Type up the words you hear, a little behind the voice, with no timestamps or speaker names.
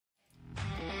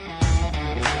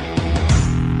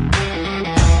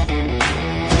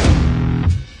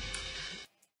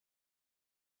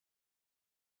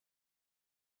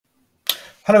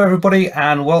Hello, everybody,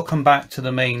 and welcome back to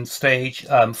the main stage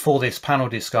for this panel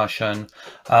discussion.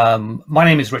 My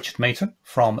name is Richard Maton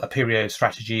from Aperio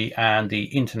Strategy and the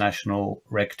International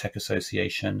RegTech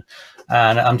Association,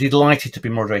 and I'm delighted to be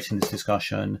moderating this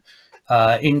discussion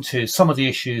into some of the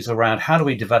issues around how do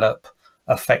we develop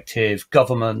effective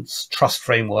governance, trust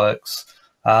frameworks,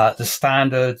 the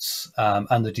standards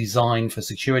and the design for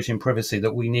security and privacy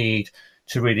that we need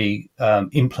to really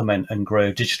implement and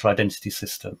grow digital identity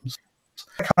systems.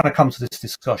 I kind of come to this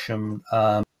discussion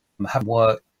having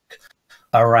worked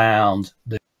around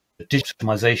the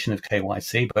digitalization of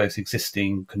KYC, both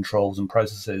existing controls and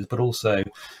processes, but also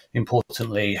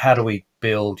importantly, how do we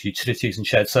build utilities and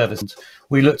shared services?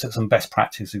 We looked at some best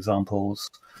practice examples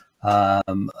that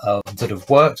have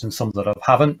worked and some that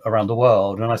haven't around the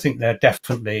world. And I think there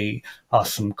definitely are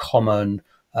some common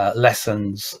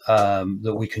lessons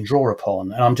that we can draw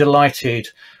upon. And I'm delighted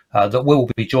that we'll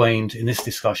be joined in this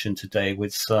discussion today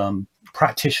with some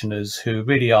practitioners who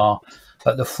really are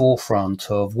at the forefront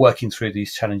of working through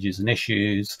these challenges and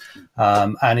issues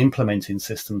and implementing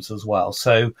systems as well.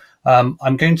 So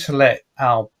I'm going to let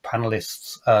our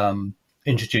panelists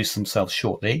introduce themselves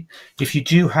shortly. If you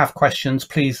do have questions,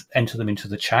 please enter them into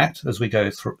the chat as we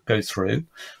go through.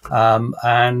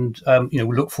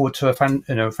 We look forward to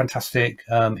a fantastic,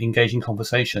 engaging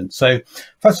conversation. So,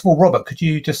 first of all, Robert, could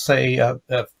you just say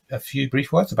a few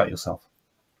brief words about yourself?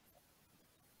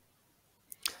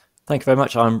 Thank you very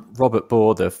much. I'm Robert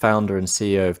Baugh, the founder and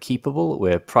CEO of Keepabl.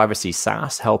 We're privacy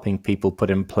SaaS, helping people put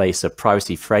in place a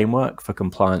privacy framework for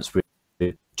compliance with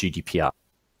GDPR.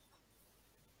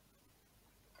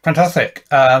 Fantastic.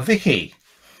 Viky.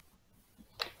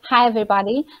 Hi,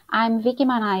 everybody. I'm Viky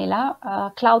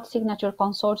Manaila, Cloud Signature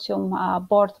Consortium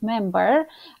board member,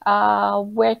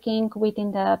 working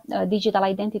within the digital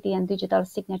identity and digital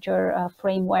signature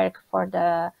framework for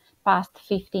the past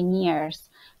 15 years.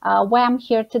 Where I'm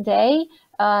here today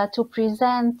to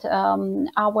present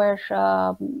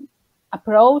our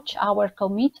approach, our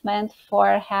commitment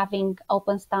for having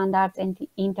open standards and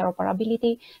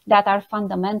interoperability that are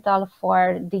fundamental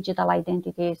for digital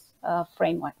identities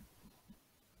framework.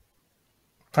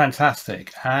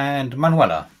 Fantastic. And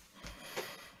Manuela.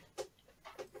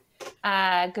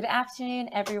 Good afternoon,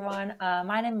 everyone.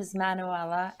 My name is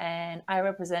Manuela, and I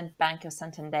represent Banco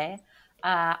Santander.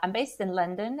 I'm based in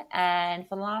London, and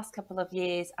for the last couple of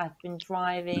years, I've been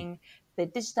driving the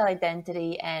digital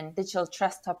identity and digital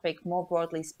trust topic, more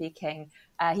broadly speaking,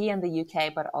 here in the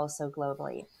UK, but also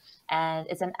globally. And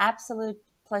it's an absolute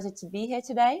pleasure to be here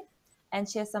today and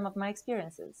share some of my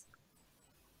experiences.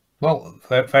 Well,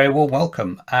 very well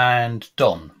welcome. And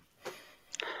Don.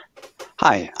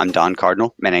 Hi, I'm Don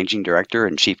Cardinal, Managing Director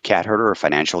and Chief Cat Herder of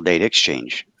Financial Data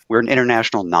Exchange. We're an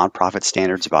international nonprofit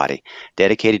standards body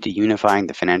dedicated to unifying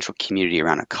the financial community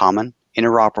around a common,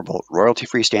 interoperable,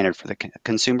 royalty-free standard for the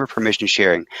consumer permission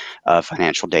sharing of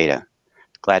financial data.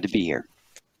 Glad to be here.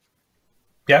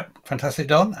 Yep, fantastic,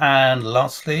 Don. And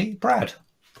lastly, Brad.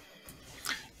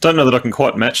 Don't know that I can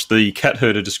quite match the cat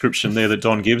herder description there that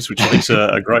Don gives, which I think is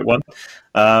a great one.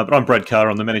 But I'm Brad Carr.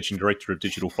 I'm the Managing Director of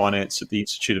Digital Finance at the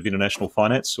Institute of International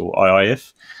Finance, or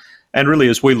IIF. And really,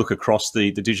 as we look across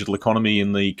the digital economy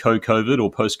in the co-COVID or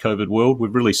post-COVID world,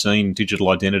 we've really seen digital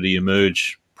identity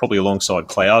emerge probably alongside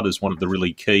cloud as one of the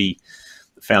really key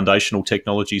foundational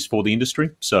technologies for the industry.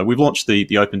 So we've launched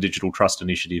the Open Digital Trust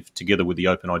Initiative together with the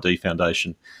Open ID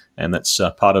Foundation, and that's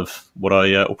part of what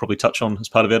I will probably touch on as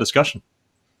part of our discussion.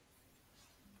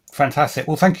 Fantastic.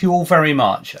 Well, thank you all very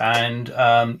much. And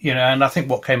and I think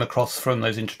what came across from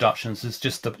those introductions is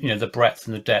just the breadth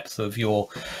and the depth of your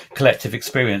collective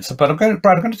experience. But Brad,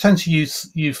 I'm going to turn to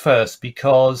you first,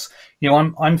 because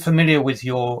I'm familiar with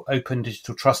your Open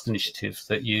Digital Trust Initiative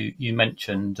that you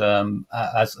mentioned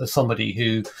as somebody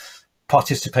who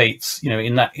participates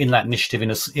in that initiative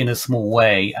in a small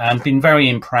way, and been very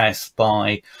impressed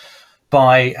by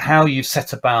how you've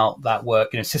set about that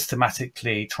work,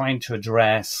 systematically trying to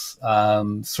address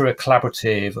through a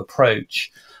collaborative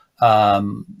approach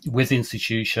with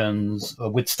institutions,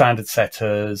 with standard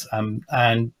setters,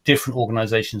 and different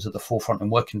organizations at the forefront and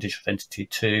working digital identity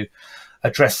to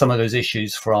address some of those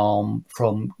issues from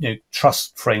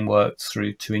trust frameworks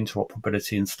through to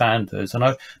interoperability and standards. And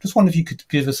I just wonder if you could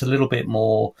give us a little bit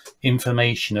more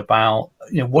information about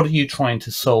what are you trying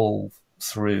to solve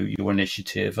through your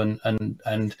initiative,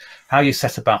 and how you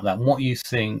set about that, and what you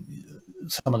think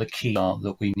some of the key are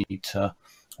that we need to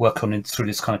work on through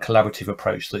this kind of collaborative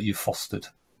approach that you've fostered.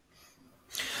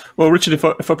 Well, Richard, if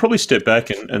I probably step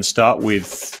back and start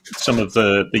with some of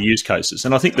the use cases,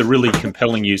 and I think the really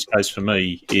compelling use case for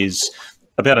me is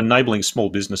about enabling small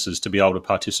businesses to be able to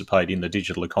participate in the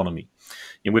digital economy.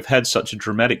 And we've had such a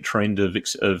dramatic trend of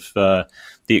the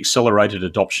accelerated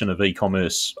adoption of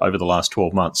e-commerce over the last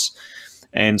 12 months.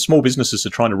 And small businesses are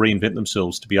trying to reinvent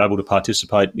themselves to be able to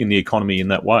participate in the economy in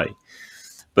that way.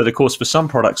 But of course, for some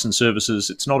products and services,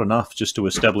 it's not enough just to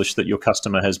establish that your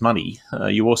customer has money.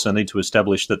 You also need to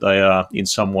establish that they are in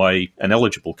some way an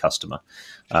eligible customer,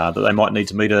 that they might need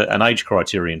to meet an age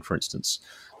criterion, for instance,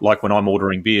 like when I'm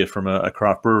ordering beer from a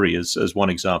craft brewery as one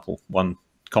example, one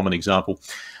common example.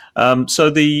 So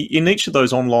in each of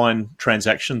those online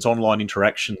transactions, online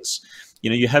interactions,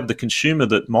 you have the consumer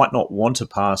that might not want to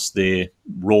pass their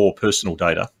raw personal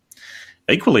data.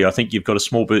 Equally, I think you've got a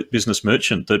small business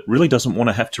merchant that really doesn't want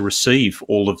to have to receive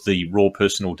all of the raw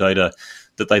personal data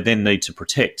that they then need to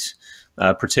protect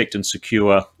and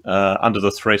secure under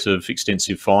the threat of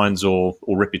extensive fines or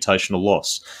reputational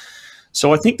loss.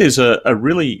 So I think there's a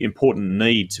really important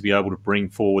need to be able to bring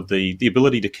forward the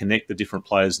ability to connect the different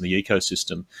players in the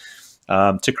ecosystem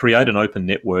to create an open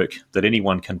network that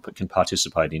anyone can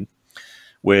participate in,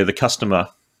 where the customer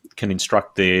can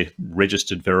instruct their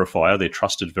registered verifier, their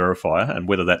trusted verifier, and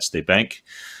whether that's their bank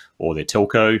or their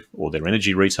telco or their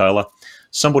energy retailer,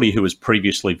 somebody who has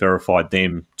previously verified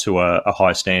them to a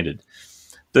high standard,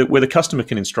 where the customer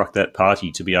can instruct that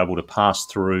party to be able to pass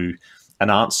through an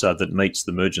answer that meets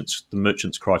the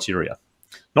merchant's criteria.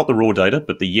 Not the raw data,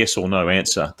 but the yes or no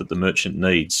answer that the merchant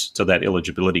needs to that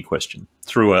eligibility question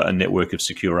through a network of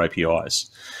secure APIs.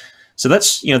 So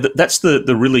that's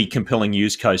the really compelling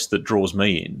use case that draws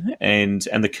me in, and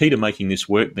the key to making this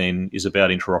work then is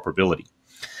about interoperability,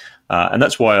 and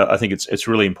that's why I think it's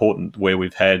really important where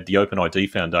we've had the OpenID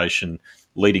Foundation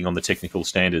leading on the technical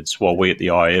standards, while we at the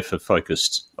IIF have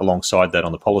focused alongside that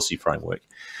on the policy framework,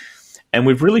 and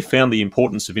we've really found the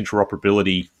importance of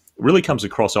interoperability really comes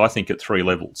across, I think, at three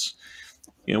levels.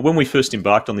 When we first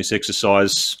embarked on this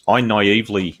exercise, I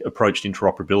naively approached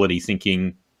interoperability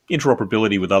thinking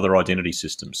interoperability with other identity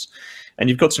systems. And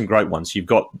you've got some great ones. You've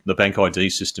got the Bank ID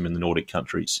system in the Nordic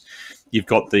countries. You've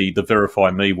got the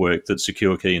Verify Me work that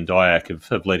SecureKey and DIAC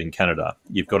have led in Canada.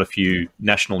 You've got a few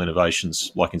national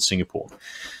innovations like in Singapore.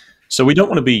 So we don't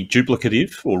want to be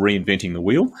duplicative or reinventing the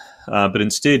wheel, but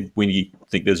instead we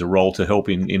think there's a role to help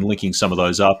in linking some of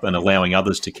those up and allowing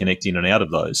others to connect in and out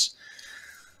of those.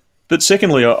 But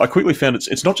secondly, I quickly found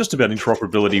it's not just about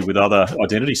interoperability with other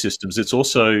identity systems, it's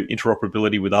also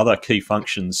interoperability with other key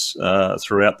functions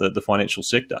throughout the financial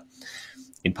sector,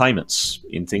 in payments,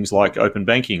 in things like open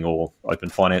banking or open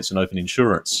finance and open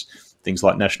insurance, things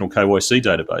like national KYC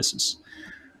databases.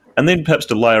 And then perhaps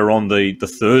to layer on the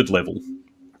third level,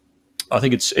 I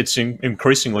think it's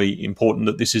increasingly important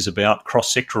that this is about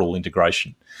cross-sectoral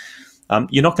integration.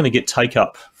 You're not going to get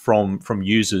take-up from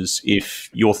users if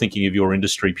you're thinking of your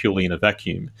industry purely in a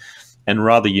vacuum, and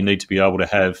rather you need to be able to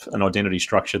have an identity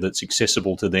structure that's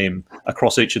accessible to them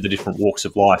across each of the different walks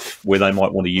of life where they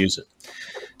might want to use it.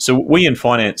 So we in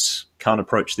finance can't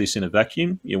approach this in a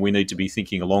vacuum. We need to be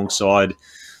thinking alongside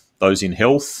those in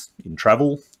health, in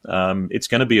travel. It's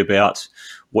going to be about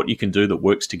what you can do that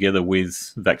works together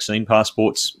with vaccine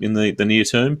passports in the near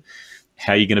term,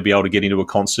 how you're going to be able to get into a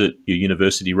concert, your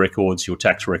university records, your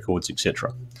tax records,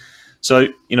 etc. So,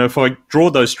 if I draw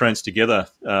those strands together,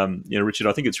 Richard,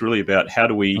 I think it's really about how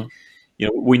do we,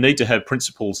 we need to have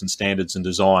principles and standards and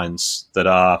designs that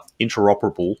are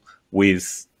interoperable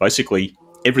with basically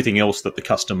everything else that the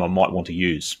customer might want to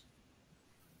use.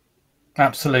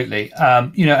 Absolutely.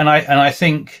 And I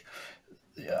think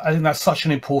that's such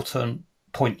an important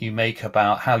point you make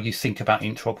about how you think about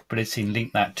interoperability and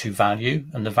link that to value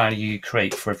and the value you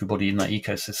create for everybody in that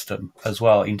ecosystem as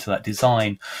well into that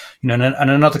design. And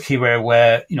another key area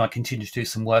where I continue to do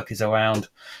some work is around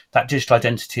that digital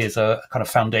identity as a kind of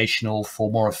foundational for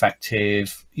more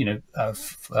effective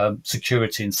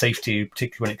security and safety,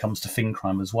 particularly when it comes to fin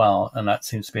crime as well. And that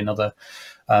seems to be another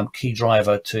key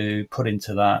driver to put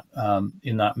into that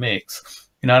in that mix.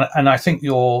 And I think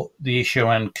the issue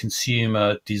around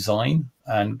consumer design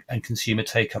and consumer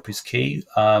take up is key.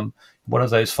 One of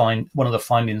the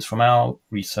findings from our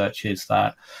research is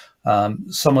that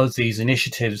some of these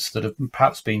initiatives that have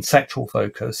perhaps been sectoral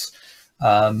focused,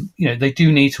 they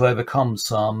do need to overcome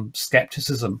some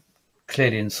skepticism,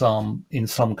 clearly in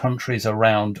some countries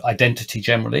around identity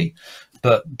generally,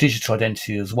 but digital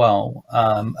identity as well.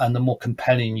 And the more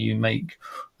compelling you make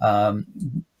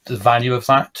the value of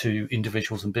that to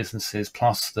individuals and businesses,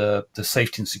 plus the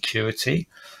safety and security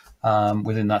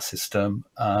within that system,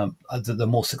 the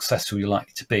more successful you're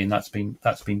likely to be, and that's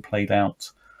been played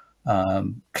out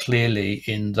clearly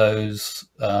in those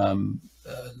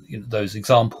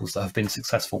examples that have been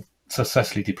successful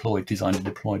successfully deployed, designed and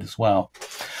deployed as well.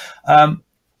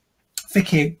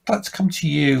 Viky, I'd like to come to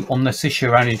you on this issue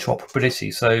around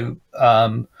interoperability. So,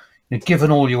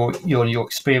 given all your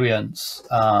experience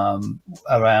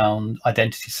around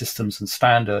identity systems and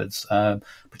standards,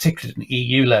 particularly at the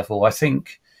EU level, I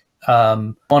think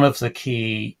one of the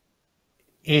key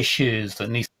issues that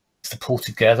needs to pull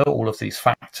together all of these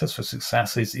factors for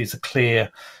success is a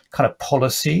clear kind of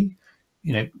policy,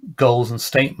 goals and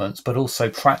statements, but also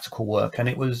practical work. And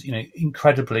it was,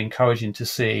 incredibly encouraging to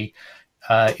see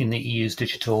in the EU's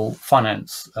digital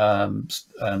finance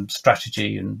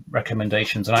strategy and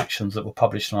recommendations and actions that were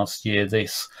published last year,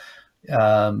 this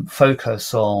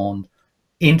focus on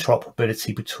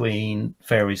interoperability between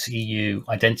various EU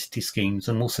identity schemes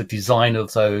and also design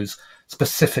of those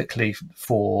specifically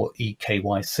for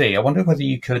eKYC. I wonder whether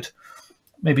you could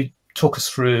maybe talk us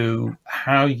through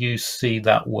how you see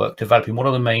that work developing. What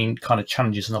are the main kind of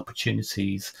challenges and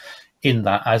opportunities in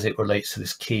that as it relates to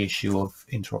this key issue of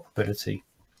interoperability?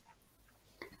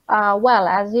 Well,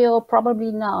 as you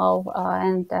probably know,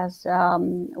 and as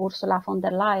Ursula von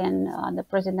der Leyen, the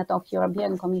President of the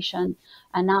European Commission,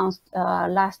 announced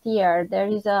last year, there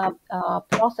is a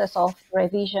process of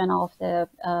revision of the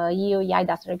EU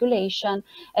eIDAS regulation,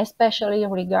 especially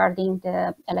regarding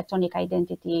the electronic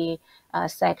identity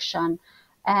section.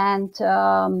 And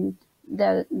the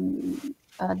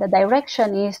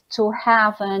direction is to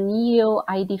have an EU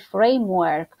ID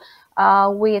framework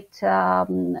with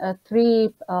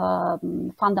three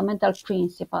fundamental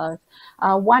principles.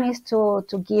 One is to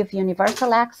give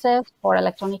universal access for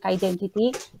electronic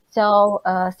identity. So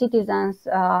citizens,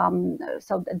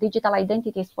 so digital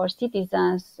identities for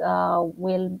citizens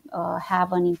will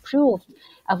have an improved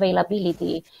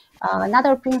availability.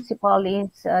 Another principle is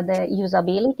the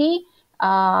usability.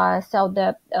 So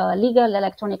the legal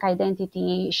electronic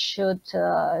identity should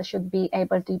be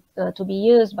able to be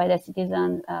used by the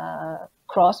citizen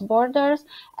cross borders,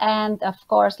 and of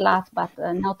course, last but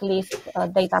not least,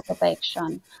 data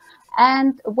protection.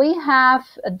 And we have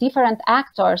different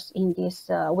actors in this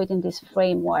within this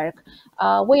framework.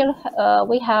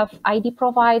 We have ID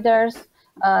providers,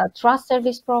 trust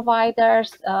service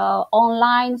providers,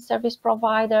 online service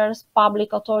providers,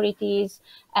 public authorities,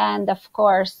 and of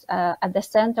course, at the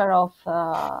center of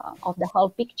the whole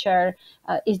picture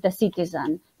is the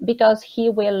citizen, because he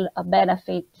will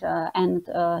benefit and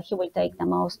he will take the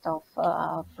most of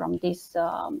from this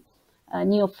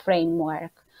new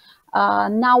framework.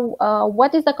 Now,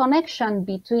 what is the connection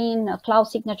between Cloud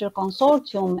Signature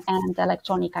Consortium and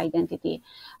electronic identity?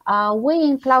 We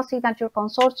in Cloud Signature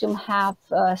Consortium have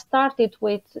started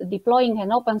with deploying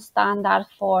an open standard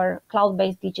for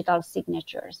cloud-based digital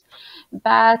signatures.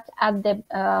 But at the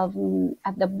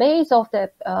base of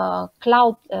the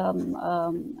cloud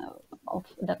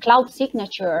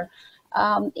signature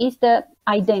is the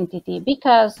identity,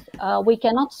 because we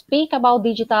cannot speak about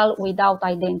digital without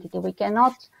identity. We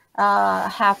cannot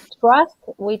have trust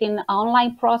within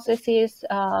online processes,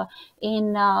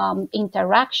 in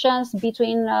interactions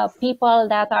between people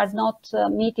that are not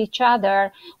meet each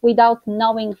other, without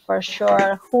knowing for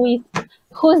sure who's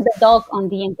the dog on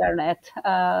the internet.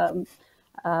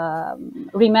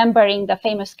 Remembering the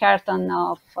famous cartoon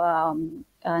of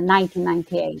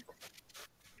 1998.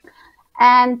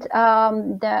 And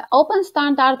the open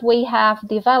standard we have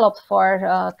developed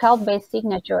for cloud-based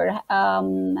signature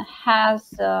has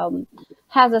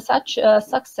such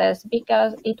success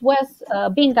because it was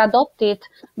being adopted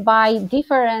by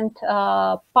different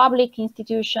public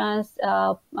institutions,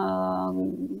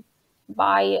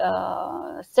 by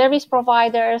service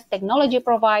providers, technology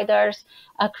providers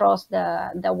across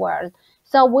the world.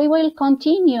 So we will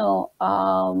continue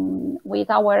with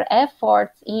our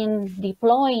efforts in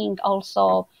deploying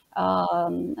also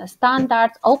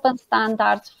standards, open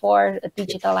standards for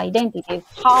digital identities,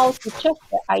 how to check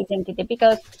the identity,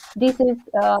 because this is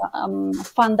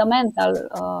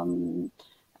fundamental,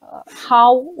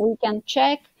 how we can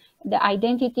check the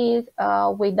identities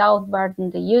without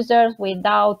burden the users,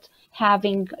 without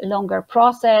having longer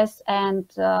process,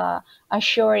 and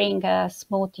assuring a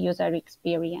smooth user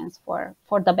experience for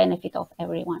the benefit of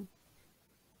everyone.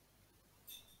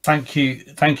 Thank you,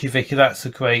 Viky. That's a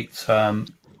great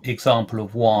example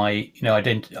of why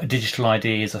digital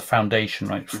ID is a foundation,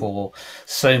 right, for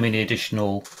so many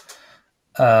additional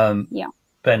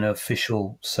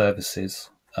beneficial services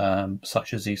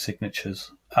such as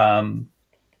e-signatures. I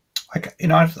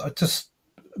just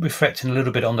reflecting a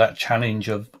little bit on that challenge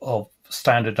of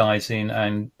standardizing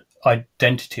and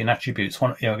identity and attributes.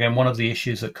 One of the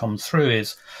issues that comes through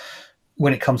is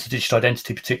when it comes to digital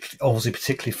identity,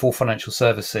 particularly for financial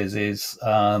services, is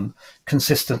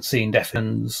consistency in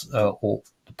definitions, or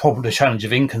the challenge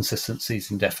of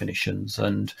inconsistencies in definitions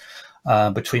and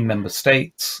between member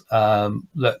states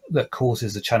that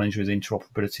causes a challenge with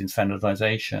interoperability and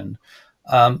standardization.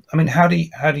 I mean, how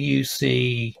do you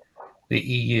see the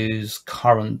EU's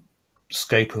current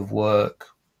scope of work,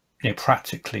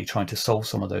 practically trying to solve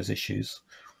some of those issues?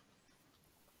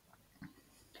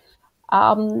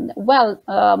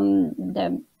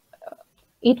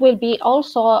 It will be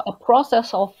also a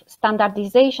process of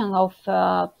standardization of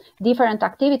different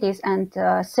activities and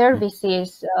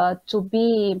services to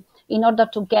be in order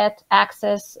to get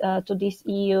access to this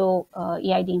EU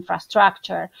EID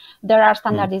infrastructure. There are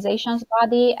standardizations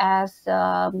body as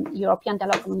European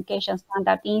Telecommunication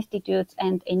Standard Institute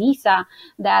and ENISA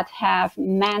that have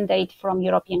mandate from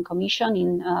European Commission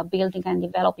in building and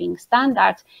developing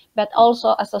standards, but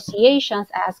also associations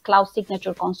as Cloud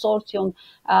Signature Consortium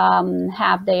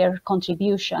have their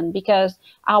contribution, because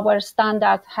our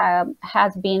standard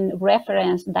has been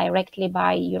referenced directly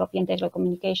by European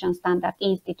Telecommunication Standard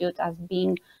Institute as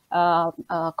being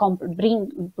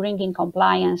bringing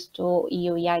compliance to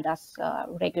EU eIDAS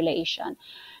regulation.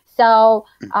 So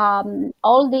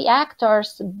all the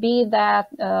actors, be that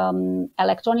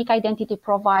electronic identity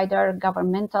provider,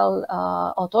 governmental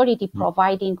authority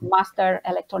providing master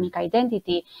electronic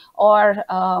identity, or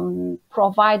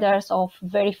providers of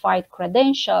verified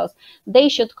credentials, they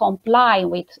should comply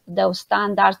with those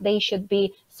standards. They should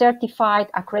be certified,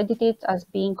 accredited as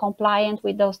being compliant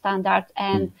with those standards,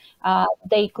 and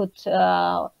they could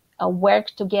work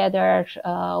together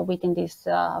within this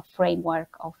framework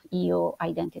of EU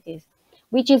identities,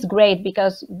 which is great,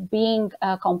 because being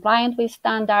compliant with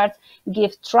standards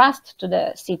gives trust to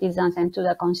the citizens and to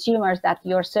the consumers that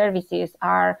your services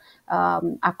are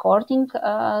according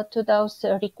to those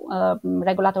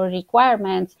regulatory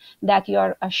requirements, that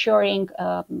you're assuring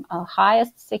a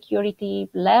highest security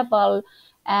level,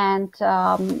 and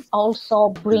also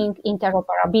bring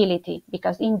interoperability,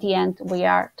 because in the end we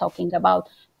are talking about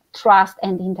trust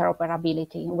and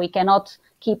interoperability. We cannot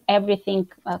keep everything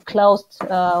closed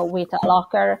with a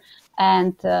locker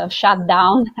and shut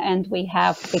down, and we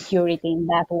have security in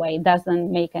that way. It doesn't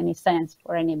make any sense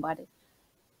for anybody.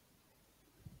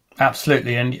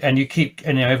 Absolutely, and you keep,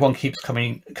 everyone keeps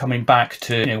coming back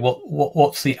to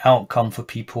what's the outcome for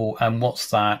people, and what's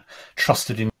that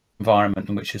trusted environment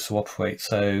in which this will operate.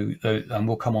 So, and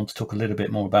we'll come on to talk a little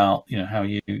bit more about how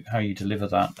you deliver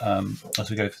that as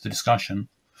we go through the discussion.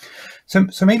 So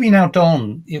maybe now,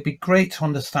 Don, it'd be great to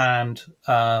understand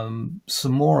some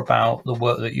more about the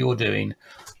work that you're doing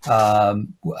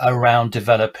around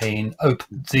developing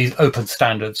these open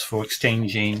standards for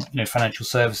exchanging financial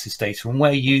services data, and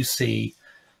where you see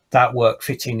that work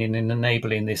fitting in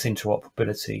enabling this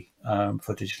interoperability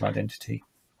for digital identity.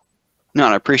 No,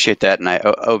 and I appreciate that, and I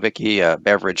owe Vicky a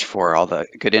beverage for all the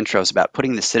good intros about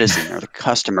putting the citizen or the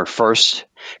customer first,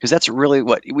 because that's really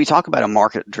what we talk about, a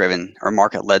market-driven or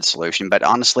market-led solution, but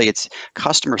honestly it's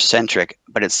customer-centric,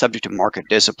 but it's subject to market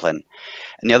discipline.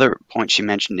 And the other point she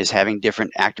mentioned is having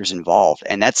different actors involved,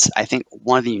 and that's, I think,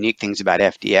 one of the unique things about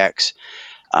FDX.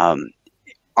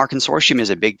 Our consortium is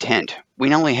a big tent. We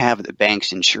not only have the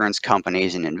banks, insurance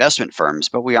companies, and investment firms,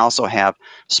 but we also have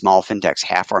small fintechs.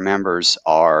 Half our members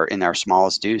are in our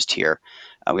smallest dues tier.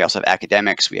 We also have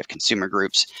academics, we have consumer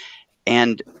groups.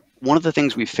 And one of the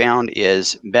things we found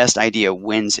is best idea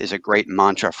wins is a great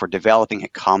mantra for developing a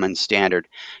common standard.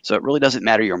 So it really doesn't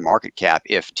matter your market cap.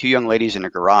 If two young ladies in a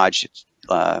garage,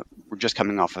 we're just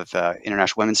coming off of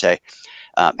International Women's Day,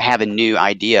 have a new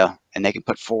idea and they can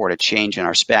put forward a change in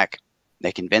our spec,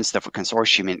 they convince the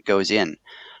consortium, and it goes in.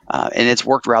 And it's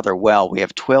worked rather well. We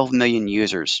have 12 million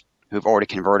users who've already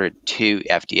converted to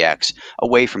FDX,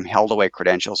 away from held away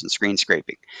credentials and screen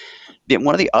scraping.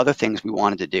 One of the other things we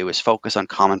wanted to do is focus on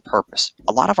common purpose.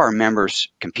 A lot of our members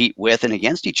compete with and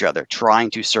against each other,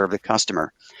 trying to serve the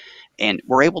customer. And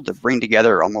we're able to bring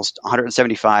together almost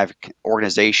 175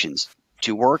 organizations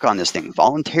to work on this thing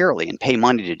voluntarily and pay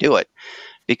money to do it,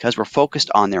 because we're focused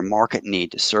on their market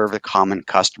need to serve the common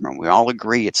customer. We all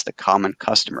agree it's the common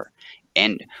customer.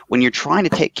 And when you're trying to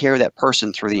take care of that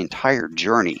person through the entire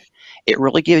journey, it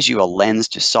really gives you a lens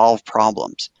to solve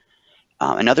problems.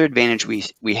 Another advantage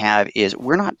we have is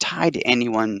we're not tied to any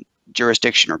one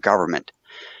jurisdiction or government.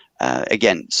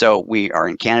 Again, so we are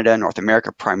in Canada, North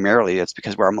America primarily. That's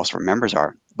because where most of our members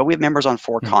are. But we have members on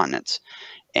 4 continents.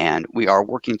 And we are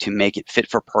working to make it fit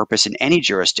for purpose in any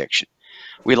jurisdiction.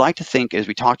 We like to think, as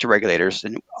we talk to regulators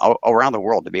and around the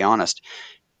world, to be honest,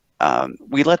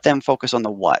 we let them focus on the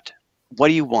what. What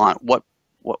do you want? What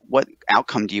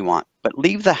outcome do you want? but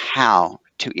leave the how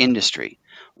to industry.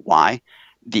 Why?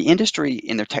 The industry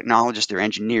and their technologists, their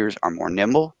engineers are more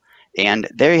nimble, and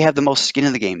they have the most skin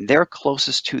in the game. They're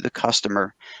closest to the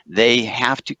customer. They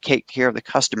have to take care of the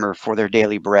customer for their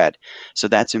daily bread. So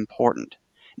that's important.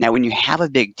 Now, when you have a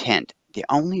big tent, the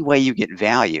only way you get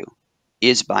value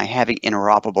is by having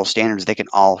interoperable standards they can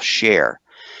all share.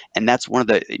 And that's one of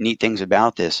the neat things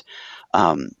about this,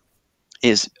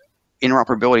 is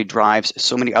interoperability drives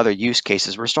so many other use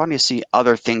cases. We're starting to see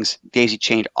other things daisy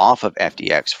chained off of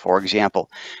FDX. For example,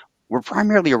 we're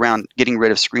primarily around getting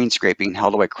rid of screen scraping and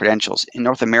held away credentials. In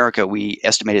North America, we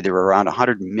estimated there were around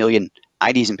 100 million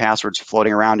IDs and passwords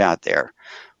floating around out there.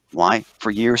 Why?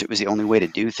 For years, it was the only way to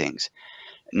do things.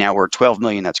 Now we're 12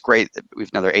 million. That's great. We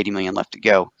have another 80 million left to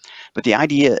go. But the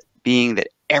idea being that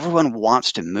everyone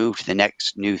wants to move to the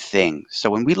next new thing. So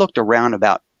when we looked around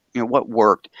about what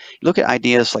worked, you look at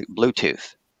ideas like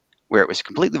Bluetooth, where it was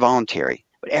completely voluntary,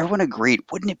 but everyone agreed,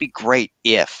 wouldn't it be great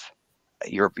if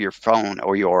your phone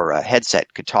or your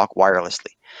headset could talk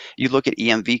wirelessly? You look at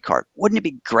EMV card, wouldn't it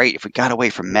be great if we got away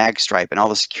from magstripe and all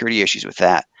the security issues with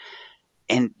that?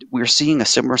 And we're seeing a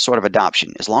similar sort of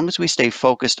adoption. As long as we stay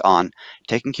focused on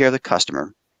taking care of the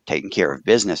customer, taking care of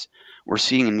business, we're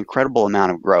seeing an incredible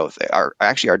amount of growth.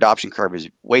 Actually, our adoption curve is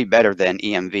way better than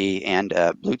EMV and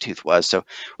Bluetooth was. So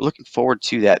we're looking forward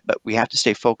to that, but we have to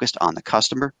stay focused on the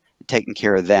customer and taking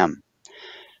care of them.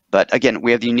 But again,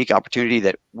 we have the unique opportunity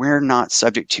that we're not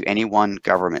subject to any one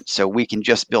government, so we can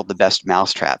just build the best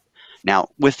mousetrap. Now,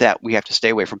 with that, we have to stay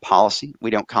away from policy.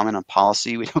 We don't comment on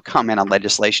policy. We don't comment on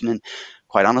legislation. And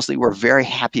quite honestly, we're very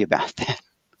happy about that.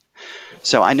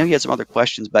 So I know you had some other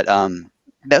questions, but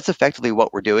that's effectively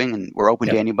what we're doing, and we're open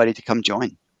to anybody to come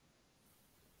join.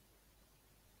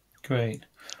 Great.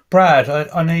 Brad,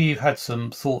 I know you've had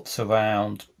some thoughts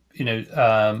around,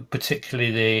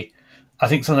 particularly I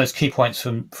think some of those key points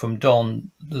from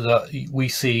Don that we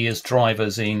see as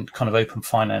drivers in kind of open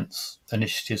finance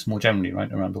initiatives more generally,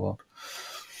 right, around the world.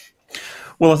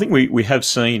 Well, I think we have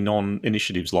seen on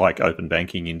initiatives like open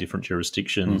banking in different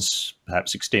jurisdictions,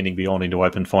 perhaps extending beyond into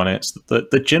open finance, that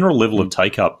the general level of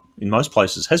take-up in most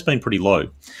places has been pretty low.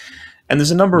 And there's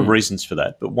a number of reasons for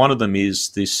that, but one of them is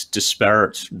this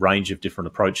disparate range of different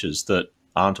approaches that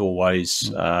aren't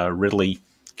always readily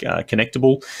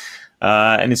connectable.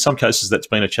 And in some cases, that's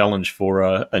been a challenge for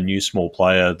a new small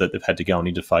player that they've had to go and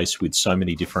interface with so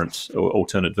many different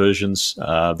alternate versions.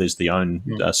 There's the own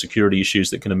security issues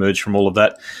that can emerge from all of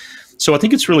that. So I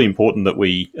think it's really important that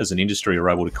we, as an industry, are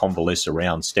able to convalesce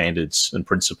around standards and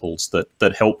principles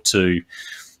that help to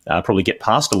probably get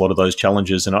past a lot of those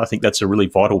challenges. And I think that's a really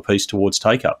vital piece towards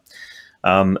take-up.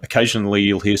 Occasionally,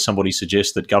 you'll hear somebody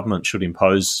suggest that government should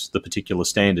impose the particular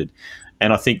standard.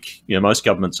 And I think, most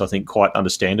governments, I think, quite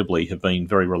understandably have been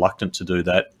very reluctant to do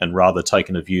that and rather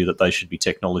taken a view that they should be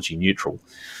technology neutral.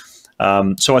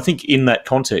 So I think in that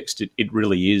context, it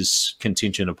really is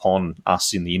contingent upon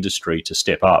us in the industry to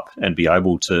step up and be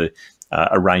able to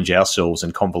arrange ourselves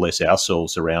and convalesce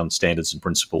ourselves around standards and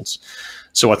principles.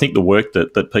 So I think the work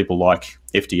that people like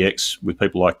FDX, with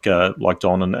people like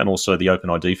Don and also the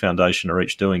OpenID Foundation are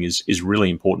each doing is really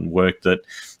important work that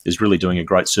is really doing a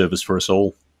great service for us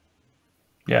all.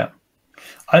 Yeah,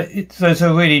 those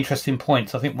are really interesting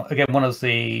points. I think again one of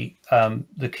the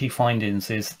key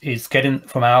findings is getting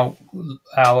from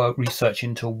our research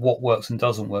into what works and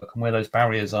doesn't work and where those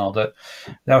barriers are. That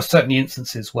there are certainly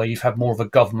instances where you've had more of a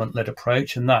government-led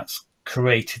approach, and that's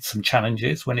created some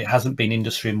challenges when it hasn't been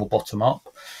industry and more bottom up.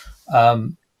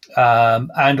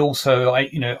 And also,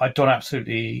 I don't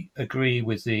absolutely agree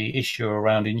with the issue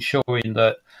around ensuring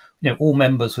that all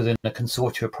members within a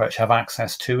consortium approach have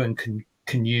access to and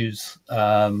can use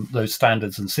those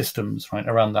standards and systems right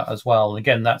around that as well. And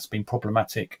again, that's been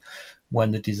problematic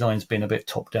when the design's been a bit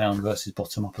top down versus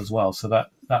bottom up as well. So that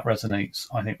resonates,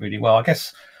 I think, really well. I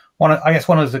guess one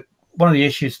of the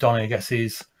issues, Donny, I guess,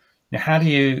 is how do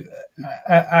you,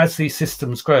 as these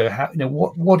systems grow,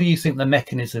 what do you think the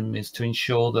mechanism is to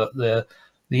ensure that the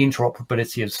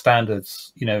interoperability of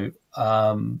standards,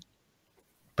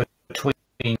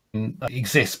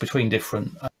 exists between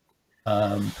different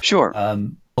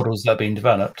models that are being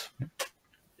developed?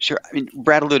 Sure. I mean,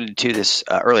 Brad alluded to this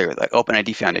earlier, like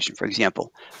OpenID Foundation, for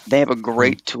example. They have a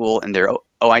great tool in their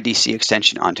OIDC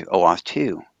extension onto OAuth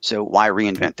 2. So why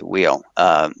reinvent the wheel?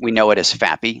 We know it as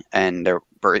FAPI, and they're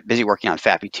busy working on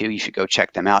FAPI 2. You should go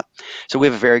check them out. So we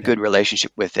have a very good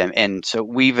relationship with them. And so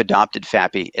we've adopted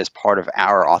FAPI as part of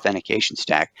our authentication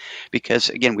stack because,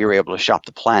 again, we were able to shop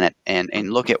the planet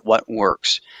and look at what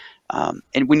works.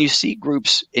 And when you see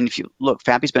groups, and if you look,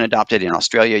 FAPI's been adopted in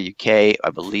Australia, UK, I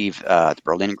believe the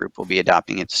Berlin group will be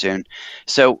adopting it soon.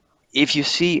 So if you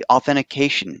see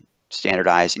authentication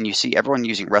standardized and you see everyone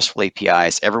using RESTful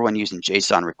APIs, everyone using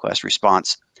JSON request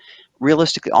response,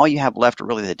 realistically, all you have left are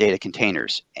really the data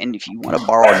containers. And if you want to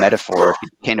borrow a metaphor, if you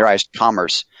containerized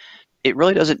commerce, it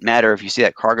really doesn't matter if you see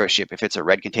that cargo ship, if it's a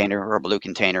red container or a blue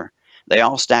container, they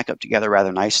all stack up together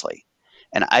rather nicely.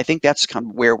 And I think that's kind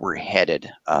of where we're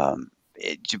headed,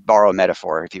 to borrow a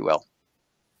metaphor, if you will.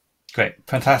 Great,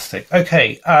 fantastic.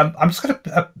 Okay, I'm just going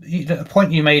to. A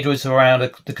point you made was around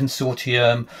the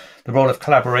consortium, the role of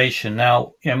collaboration.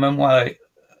 Now, Manuela,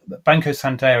 Banco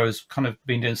Santander has kind of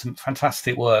been doing some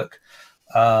fantastic work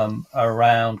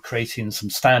around creating some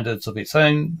standards of its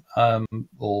own,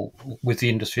 or with the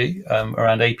industry,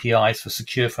 around APIs for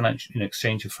secure financial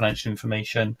exchange of financial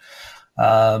information,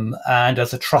 and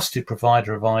as a trusted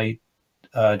provider of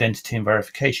identity and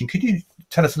verification. Could you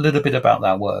tell us a little bit about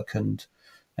that work and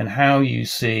how you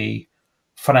see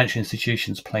financial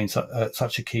institutions playing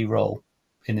such a key role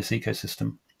in this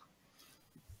ecosystem?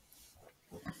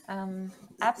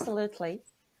 Absolutely.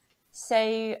 So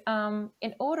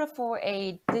in order for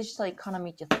a digital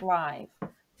economy to thrive,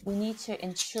 we need to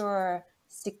ensure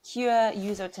secure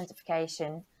user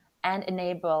authentication and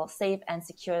enable safe and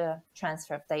secure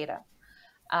transfer of data.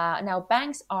 Now,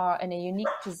 banks are in a unique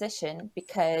position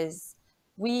because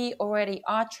we already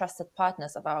are trusted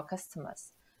partners of our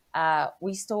customers.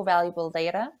 We store valuable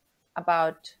data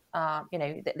about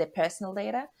their personal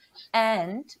data,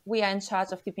 and we are in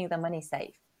charge of keeping the money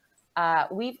safe.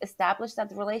 We've established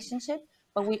that relationship,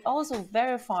 but we also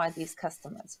verify these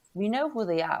customers. We know who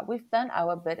they are. We've done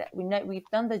our bit. We've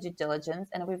done the due diligence,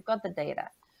 and we've got the data,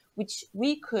 which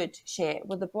we could share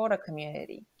with the broader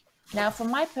community. Now,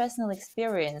 from my personal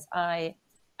experience, I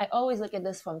always look at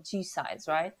this from two sides,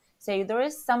 right? So there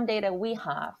is some data we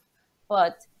have,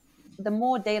 but the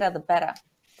more data, the better,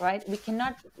 right? We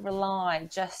cannot rely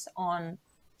just on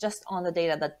the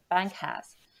data that the bank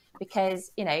has,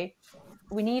 because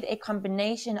we need a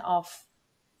combination of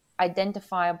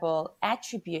identifiable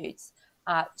attributes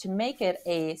to make it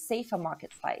a safer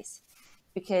marketplace.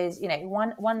 Because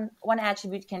one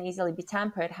attribute can easily be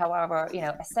tampered. However,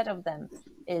 a set of them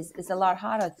is a lot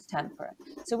harder to tamper.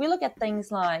 So we look at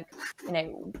things like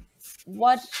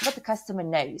what the customer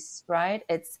knows, right?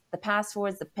 It's the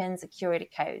passwords, the PIN, security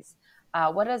codes.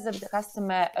 What does the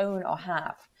customer own or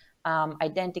have?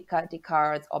 Identity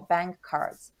cards or bank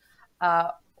cards.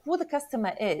 Who the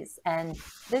customer is. And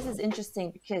this is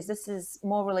interesting because this is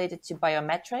more related to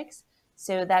biometrics.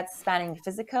 So that's spanning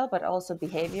physical, but also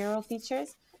behavioral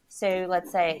features. So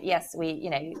let's say, yes,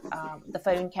 the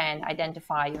phone can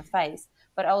identify your face,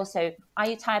 but also, are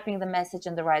you typing the message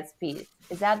in the right speed?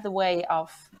 Is that the way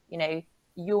of,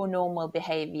 your normal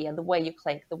behavior, the way you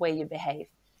click, the way you behave?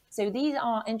 So these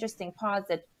are interesting parts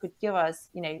that could give us,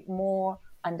 more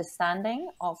understanding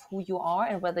of who you are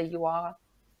and whether you are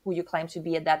who you claim to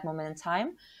be at that moment in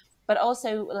time. But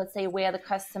also, let's say, where the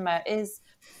customer is.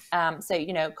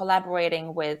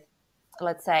 Collaborating with,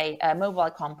 let's say,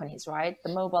 mobile companies, right?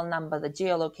 The mobile number, the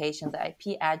geolocation, the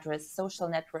IP address, social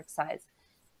network sites.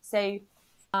 So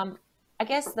I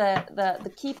guess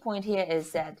the key point here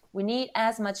is that we need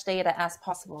as much data as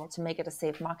possible to make it a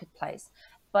safe marketplace.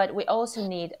 But we also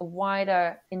need a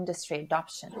wider industry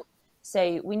adoption.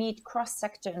 So we need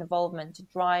cross-sector involvement to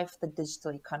drive the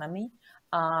digital economy.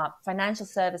 Financial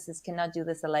services cannot do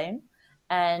this alone.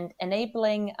 And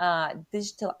enabling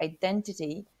digital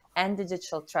identity and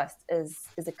digital trust is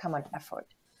a common effort.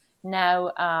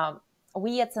 Now,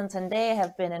 we at Santander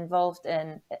have been involved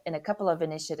in a couple of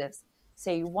initiatives.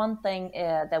 So one thing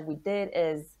that we did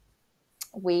is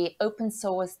we open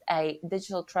sourced a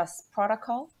digital trust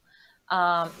protocol.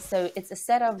 So it's a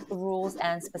set of rules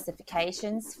and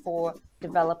specifications for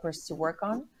developers to work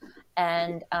on.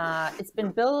 And it's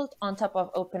been built on top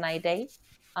of OpenID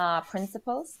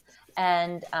principles.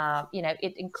 And,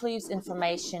 it includes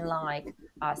information like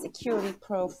security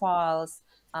profiles,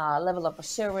 level of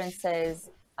assurances,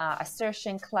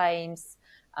 assertion claims,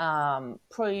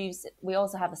 proofs. We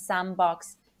also have a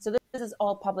sandbox. So this is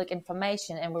all public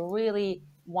information, and we really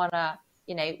want to,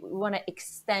 we want to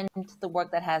extend the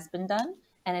work that has been done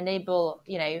and enable,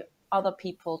 other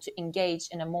people to engage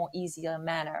in a more easier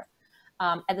manner.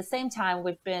 At the same time,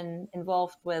 we've been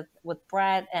involved with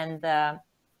Brad and the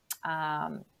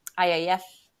IAF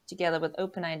together with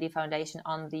OpenID Foundation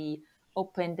on the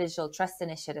Open Digital Trust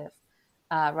Initiative,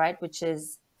 right? Which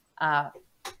is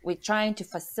we're trying to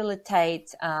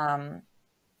facilitate an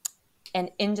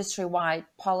industry-wide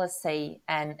policy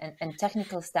and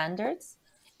technical standards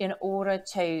in order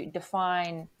to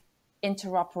define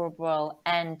interoperable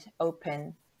and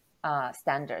open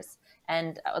standards.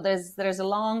 And there's a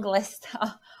long list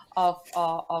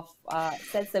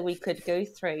steps that we could go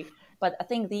through. But I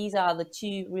think these are the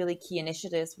two really key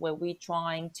initiatives where we're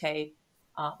trying to,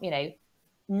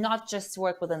 not just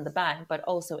work within the bank, but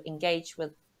also engage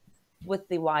with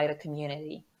the wider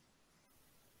community.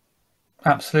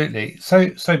 Absolutely.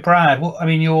 So Brad, well, I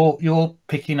mean, you're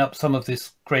picking up some of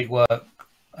this great work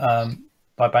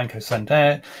by Banco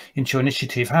Santander into your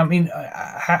initiative. How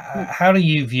do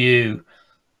you view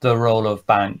the role of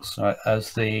banks, right,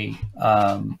 as the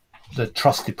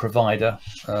trusted provider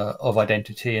of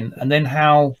identity, and then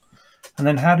how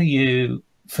do you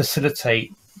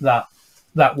facilitate that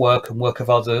work and work of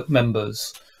other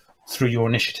members through your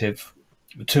initiative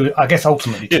to, I guess,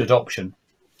 ultimately to adoption?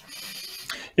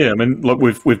 Yeah, I mean, look,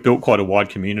 we've built quite a wide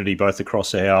community both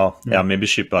across our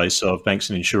membership base of banks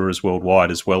and insurers worldwide,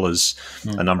 as well as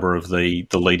a number of the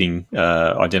leading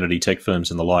identity tech firms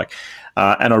and the like.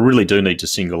 And I really do need to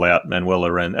single out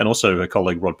Manuela and also her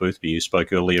colleague Rod Boothby, who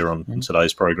spoke earlier on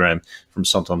today's program from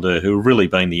Santander, who have really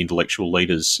been the intellectual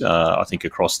leaders, I think,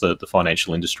 across the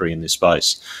financial industry in this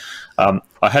space.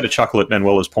 I had a chuckle at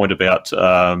Manuela's point about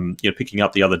picking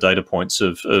up the other data points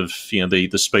of the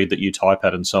speed that you type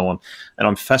at and so on. And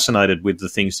I'm fascinated with the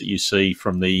things that you see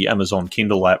from the Amazon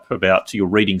Kindle app about your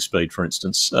reading speed, for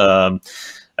instance.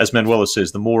 As Manuela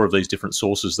says, the more of these different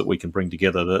sources that we can bring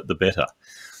together, the better.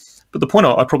 But the point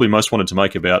I probably most wanted to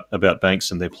make about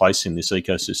banks and their place in this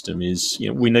ecosystem is,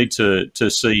 we need to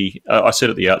see. I said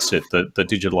at the outset that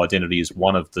digital identity is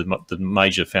one of the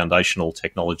major foundational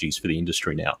technologies for the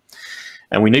industry now,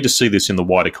 and we need to see this in the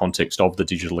wider context of the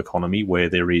digital economy, where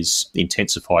there is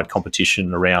intensified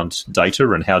competition around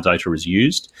data and how data is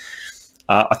used.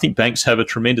 I think banks have a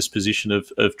tremendous position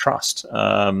of trust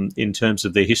in terms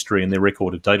of their history and their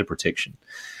record of data protection.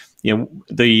 There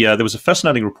was a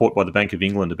fascinating report by the Bank of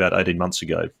England about 18 months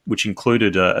ago, which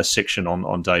included a section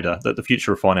on data, the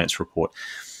Future of Finance report.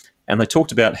 And they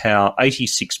talked about how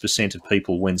 86% of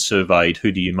people, when surveyed,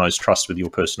 who do you most trust with your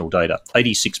personal data,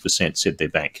 86% said their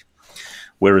bank,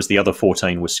 whereas the other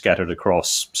 14 were scattered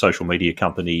across social media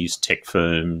companies, tech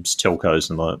firms, telcos,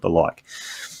 and the like.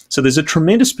 So there's a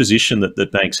tremendous position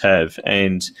that banks have,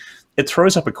 and it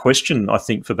throws up a question, I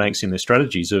think, for banks in their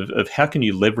strategies of how can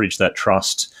you leverage that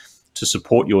trust to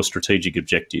support your strategic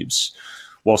objectives,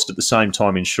 whilst at the same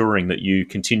time ensuring that you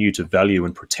continue to value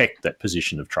and protect that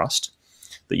position of trust,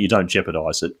 that you don't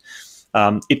jeopardize it.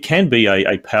 It can be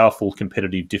a powerful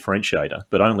competitive differentiator,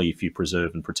 but only if you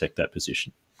preserve and protect that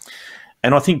position.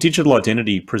 And I think digital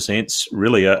identity presents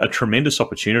really a tremendous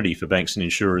opportunity for banks and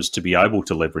insurers to be able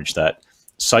to leverage that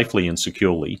safely and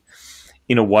securely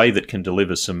in a way that can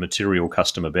deliver some material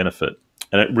customer benefit.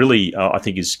 And it really, I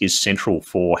think, is central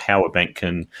for how a bank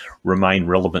can remain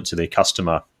relevant to their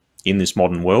customer in this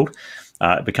modern world.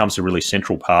 It becomes a really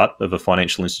central part of a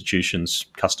financial institution's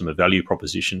customer value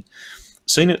proposition.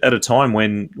 Seen it at a time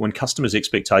when customers'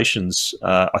 expectations,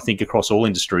 I think, across all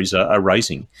industries are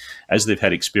raising, as they've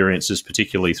had experiences,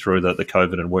 particularly through the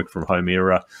COVID and work from home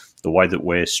era, the way that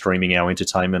we're streaming our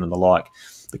entertainment and the like.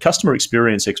 The customer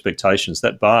experience expectations,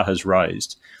 that bar has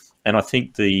raised. And I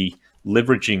think the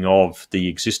leveraging of the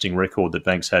existing record that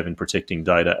banks have in protecting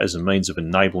data as a means of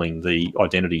enabling the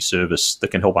identity service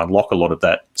that can help unlock a lot of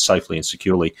that safely and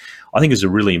securely, I think is a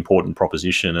really important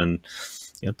proposition. And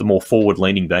the more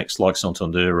forward-leaning banks like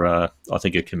Santander, I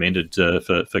think, are commended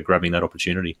for grabbing that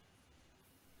opportunity.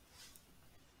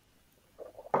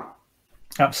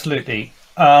 Absolutely.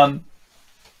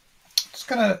 Just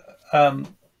going to,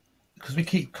 because we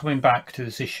keep coming back to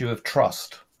this issue of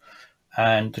trust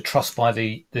and the trust by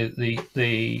the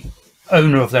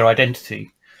owner of their identity.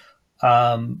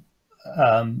 And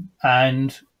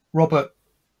Robert,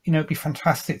 it'd be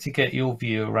fantastic to get your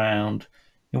view around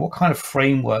what kind of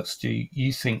frameworks do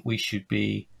you think we should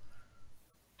be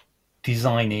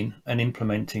designing and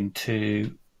implementing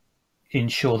to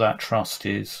ensure that trust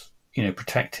is,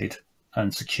 protected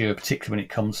and secure, particularly when it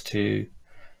comes to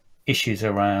issues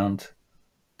around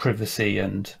privacy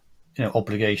and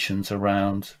obligations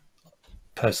around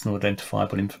personal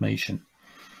identifiable information.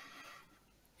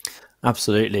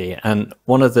 Absolutely. And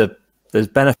one of there's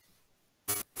benefits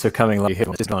of coming like here,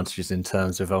 disadvantages in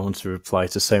terms of I want to reply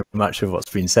to so much of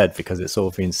what's been said because it's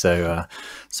all been so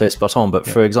spot on. But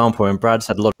for example, when Brad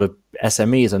said a lot of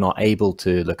SMEs are not able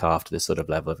to look after this sort of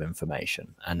level of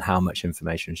information and how much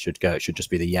information should go, it should just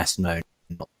be the yes, no,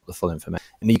 not the full information.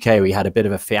 In the UK, we had a bit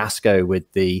of a fiasco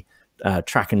with the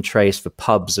track and trace for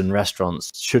pubs and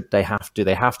restaurants. Should they have to? Do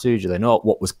they have to? Do they not?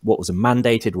 What was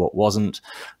mandated? What wasn't?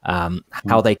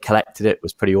 How they collected it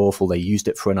was pretty awful. They used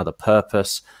it for another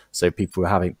purpose. So people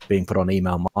were being put on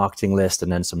email marketing list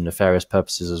and then some nefarious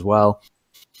purposes as well.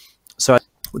 So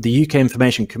The UK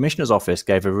Information Commissioner's Office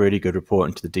gave a really good report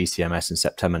into the DCMS in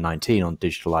September 19 on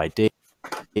digital ID,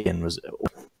 and was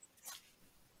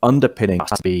underpinning has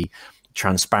to be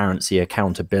transparency,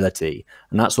 accountability,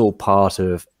 and that's all part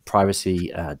of privacy,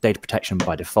 data protection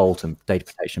by default and data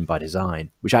protection by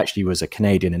design, which actually was a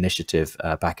Canadian initiative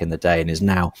back in the day and is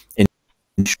now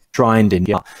enshrined in.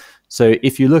 So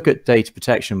if you look at data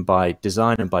protection by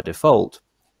design and by default,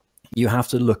 you have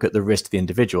to look at the risk to the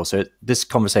individual. So this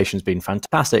conversation has been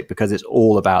fantastic because it's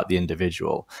all about the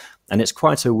individual. And it's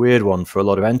quite a weird one for a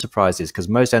lot of enterprises, because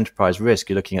most enterprise risk,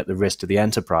 you're looking at the risk to the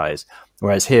enterprise,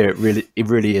 whereas here it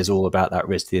really is all about that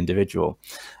risk to the individual.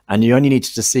 And you only need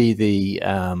to see the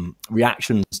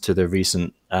reactions to the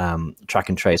recent track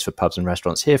and trace for pubs and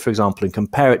restaurants here, for example, and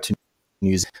compare it to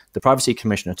news. The Privacy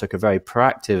Commissioner took a very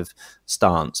proactive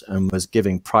stance and was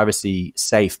giving privacy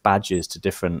safe badges to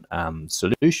different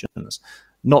solutions,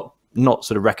 not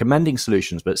sort of recommending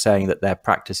solutions, but saying that their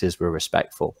practices were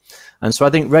respectful. And so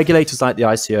I think regulators like the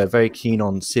ICO are very keen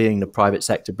on seeing the private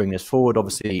sector bring this forward,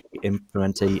 obviously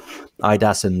implementing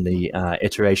IDAS and the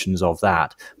iterations of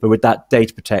that, but with that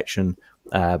data protection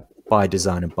by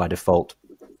design and by default.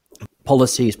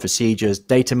 Policies, procedures,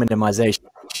 data minimization,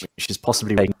 which is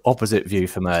possibly the opposite view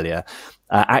from earlier,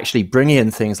 actually bringing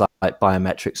in things like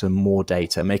biometrics and more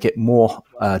data, make it more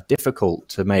difficult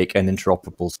to make an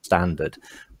interoperable standard,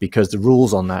 because the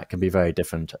rules on that can be very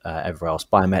different everywhere else.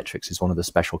 Biometrics is one of the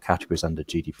special categories under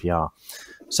GDPR.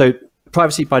 So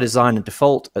privacy by design and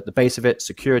default, at the base of it,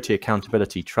 security,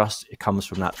 accountability, trust, it comes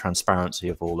from that transparency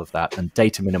of all of that. And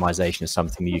data minimization is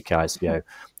something the UK ICO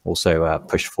also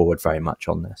pushed forward very much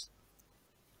on this.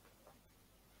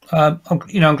 I'm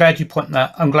glad you point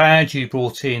that. I'm glad you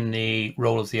brought in the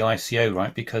role of the ICO,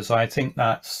 right? Because I think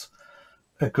that's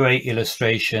a great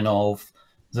illustration of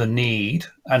the need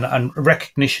and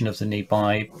recognition of the need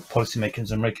by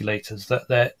policymakers and regulators that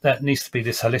there needs to be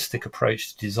this holistic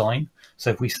approach to design.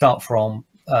 So if we start from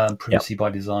privacy by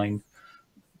design,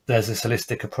 there's this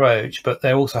holistic approach, but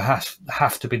there also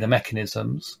have to be the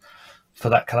mechanisms for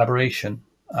that collaboration.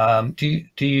 Do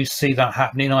you see that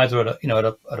happening either at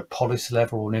a policy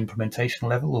level or an implementation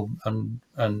level,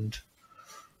 and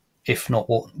if not,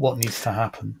 what needs to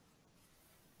happen?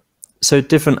 So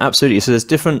absolutely. So there's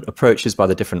different approaches by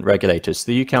the different regulators.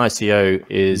 The UK ICO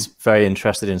is very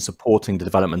interested in supporting the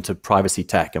development of privacy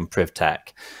tech and priv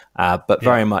tech, but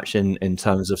very much in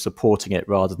terms of supporting it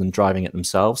rather than driving it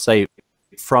themselves. Say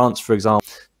France, for example,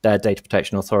 their data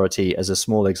protection authority, as a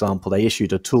small example, they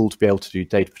issued a tool to be able to do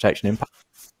data protection impact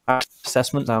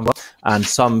assessment, and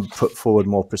some put forward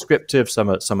more prescriptive, some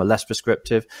are less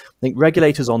prescriptive. I think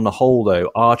regulators on the whole, though,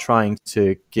 are trying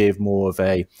to give more of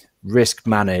a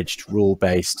risk-managed,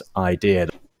 rule-based idea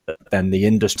than the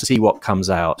industry, to see what comes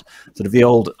out. Sort of the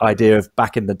old idea of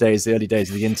back in the days, the early days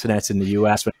of the internet in the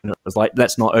US, when it was like,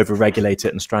 let's not over-regulate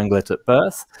it and strangle it at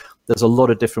birth. There's a lot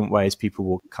of different ways people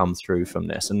will come through from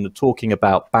this. And talking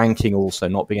about banking also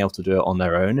not being able to do it on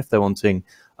their own if they're wanting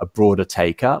a broader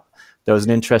take-up. There was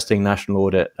an interesting national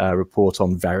audit report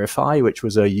on Verify, which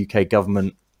was a UK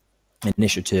government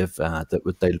initiative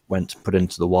that they went to put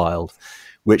into the wild,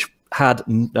 which had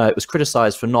it was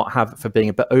criticised for being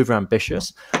a bit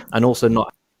overambitious and also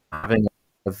not having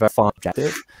a very fine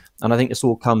objective. And I think this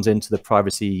all comes into the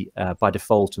privacy by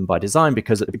default and by design,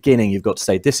 because at the beginning you've got to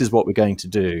say this is what we're going to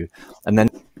do, and then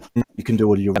you can do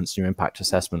all your impact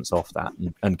assessments off that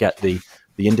and get the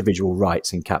individual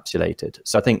rights encapsulated.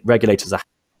 So I think regulators are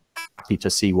happy to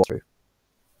see what through.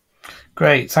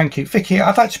 Great, thank you, Vicky.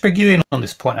 I'd like to bring you in on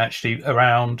this point actually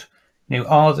around,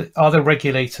 are the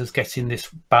regulators getting this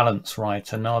balance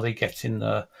right, and are they getting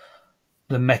the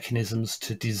mechanisms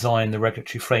to design the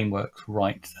regulatory framework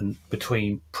right, and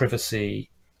between privacy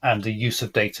and the use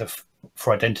of data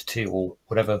for identity or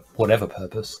whatever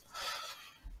purpose?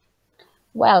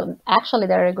 Well, actually,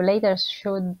 the regulators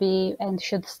should be and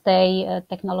should stay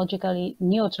technologically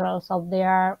neutral, so they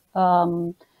are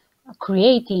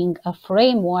creating a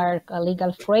framework, a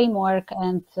legal framework,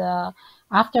 and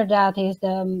after that is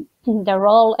the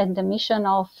role and the mission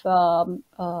of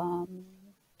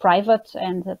private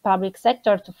and the public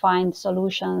sector to find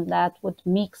solutions that would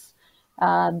mix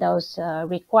those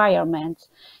requirements.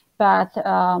 But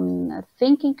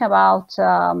thinking about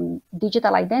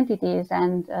digital identities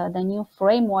and the new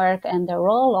framework and the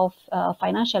role of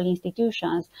financial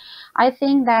institutions, I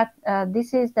think that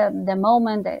this is the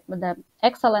moment, the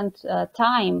excellent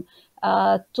time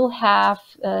to have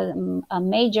a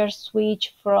major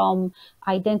switch from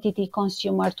identity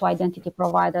consumer to identity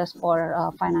providers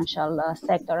for financial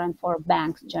sector and for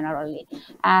banks generally.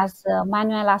 As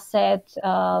Manuela said,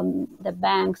 the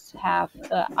banks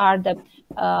are the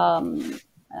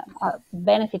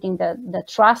benefiting the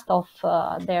trust of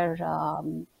their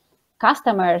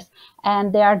customers,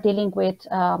 and they are dealing with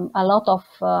a lot of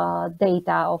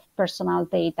data, of personal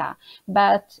data.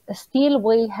 But still,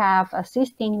 we have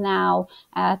assisting now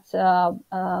at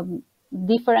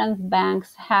different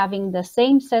banks having the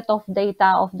same set of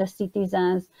data of the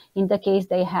citizens in the case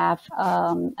they have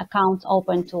accounts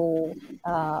open to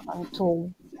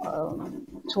two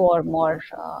or more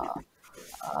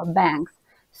banks.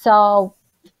 So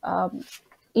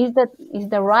is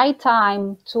the right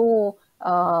time to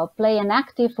play an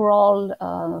active role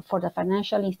for the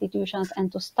financial institutions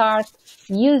and to start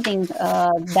using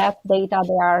that data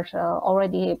they are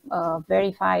already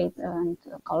verified and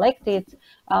collected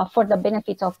for the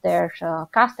benefit of their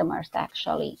customers,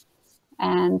 actually.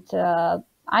 And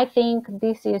I think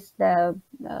this is the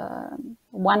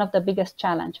one of the biggest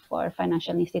challenge for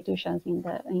financial institutions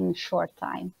in short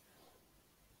time.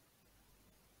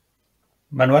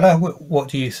 Manuela, what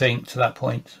do you think to that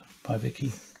point by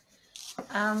Viky?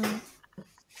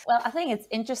 Well, I think it's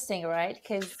interesting, right?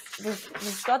 Because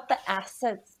we've got the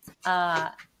assets.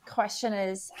 Question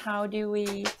is, how do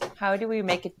we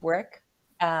make it work,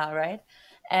 right?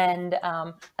 And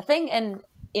I think, an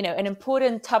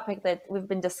important topic that we've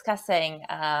been discussing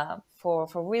for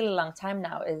a really long time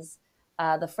now is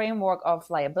the framework of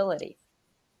liability,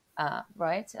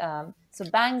 right? So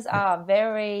banks are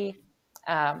very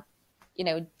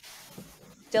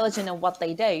diligent in what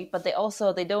they do, but they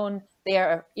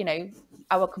are,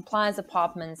 our compliance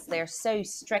departments, they're so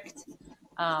strict.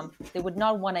 They would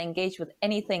not want to engage with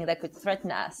anything that could threaten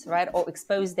us, right? Or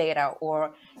expose data,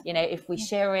 or, if we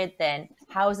share it, then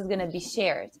how is it going to be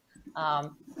shared?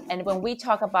 And when we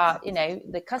talk about,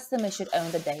 the customer should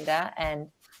own the data, and,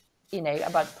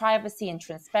 about privacy and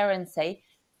transparency,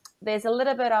 there's a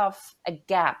little bit of a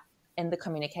gap in the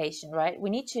communication, right? We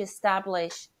need to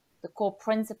establish the core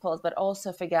principles, but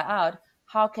also figure out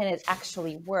how can it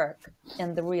actually work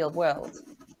in the real world,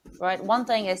 right? One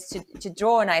thing is to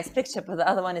draw a nice picture, but the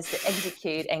other one is to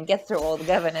execute and get through all the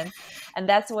governance. And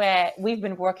that's where we've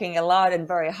been working a lot and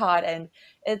very hard. And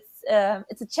it's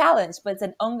a challenge, but it's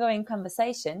an ongoing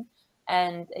conversation.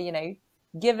 And,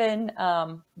 given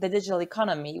the digital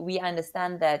economy, we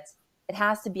understand that it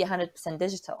has to be 100%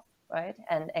 digital, right?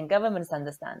 And governments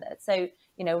understand that. So,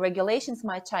 regulations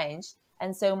might change,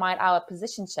 and so might our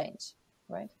position change,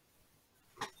 right?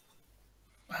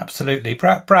 Absolutely.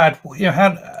 Brad,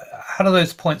 how do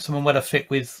those points of Manuela fit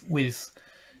with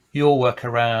your work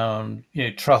around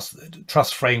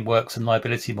trust frameworks and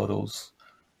liability models?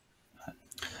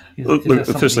 Is there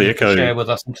something you can share with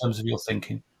us in terms of your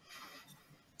thinking?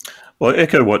 Well,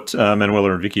 echo what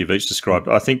Manuela and Viky have each described.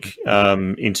 I think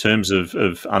in terms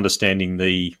of understanding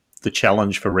the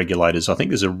challenge for regulators, I think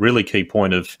there's a really key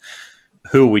point of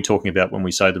who are we talking about when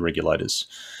we say the regulators?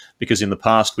 Because in the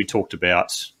past, we talked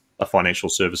about a financial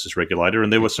services regulator,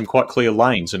 and there were some quite clear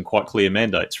lanes and quite clear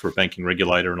mandates for a banking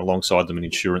regulator, and alongside them an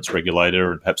insurance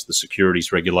regulator and perhaps the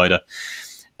securities regulator.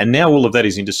 And now all of that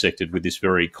is intersected with this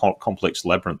very complex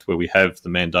labyrinth where we have the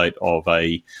mandate of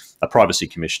a privacy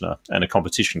commissioner and a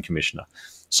competition commissioner,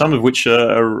 some of which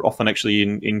are often actually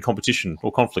in competition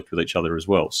or conflict with each other as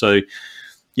well. So,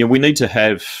 we need to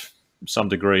have some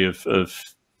degree of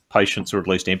patience, or at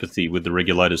least empathy, with the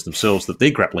regulators themselves, that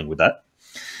they're grappling with that.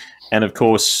 And of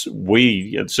course,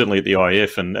 we, certainly at the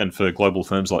IF and for global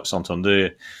firms like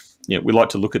Santander, we like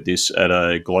to look at this at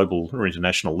a global or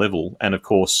international level. And of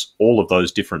course, all of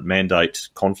those different mandate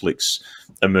conflicts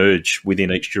emerge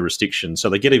within each jurisdiction. So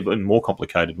they get even more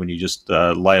complicated when you just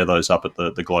layer those up at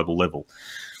the global level.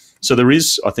 So there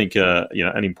is, I think,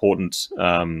 an important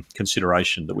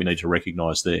consideration that we need to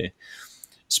recognise there.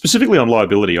 Specifically on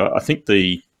liability, I think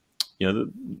the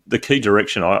key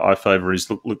direction I favour is,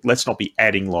 look, let's not be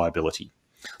adding liability.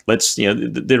 Let's,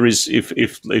 there is,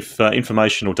 if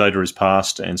information or data is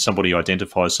passed and somebody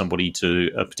identifies somebody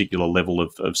to a particular level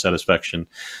of satisfaction,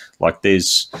 like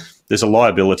there's a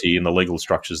liability in the legal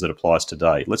structures that applies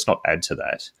today. Let's not add to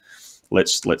that.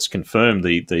 Let's confirm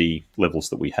the levels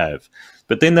that we have.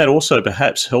 But then that also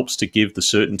perhaps helps to give the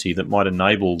certainty that might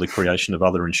enable the creation of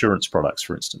other insurance products,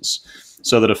 for instance,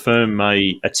 so that a firm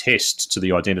may attest to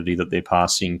the identity that they're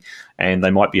passing, and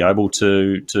they might be able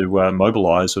to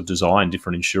mobilise or design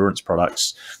different insurance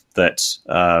products that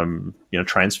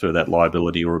transfer that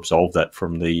liability or absolve that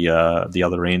from the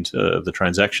other end of the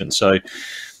transaction. So,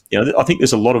 I think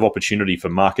there's a lot of opportunity for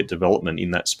market development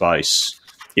in that space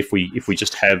if we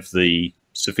just have the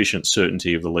sufficient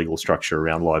certainty of the legal structure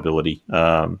around liability,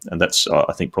 and that's,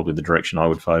 I think, probably the direction I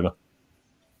would favour.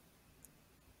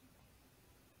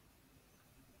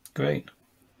 Great.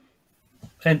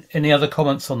 And any other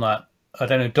comments on that, I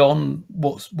don't know, Don,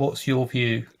 what's your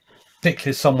view, particularly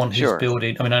as someone who's Sure.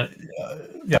 building? I mean,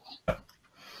 yeah.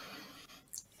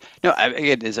 No,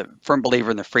 again, as a firm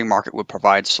believer in the free market would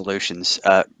provide solutions.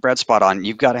 Brad's spot on.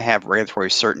 You've got to have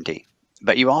regulatory certainty,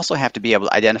 but you also have to be able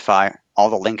to identify all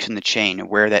the links in the chain and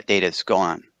where that data is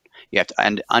going. You have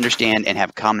to understand and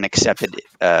have common accepted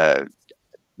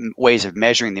ways of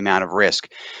measuring the amount of risk.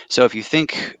 So if you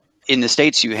think in the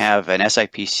States you have an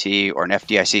SIPC or an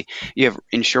FDIC, you have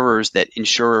insurers that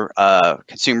insure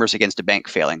consumers against a bank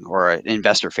failing or an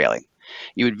investor failing.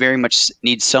 You would very much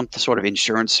need some sort of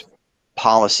insurance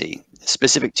policy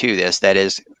specific to this that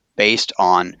is based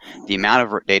on the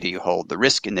amount of data you hold, the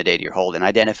risk in the data you hold, and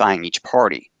identifying each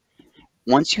party.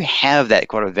 Once you have that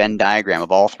kind of Venn diagram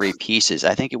of all three pieces,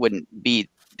 I think it wouldn't be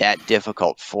that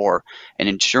difficult for an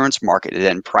insurance market to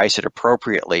then price it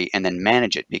appropriately and then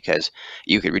manage it, because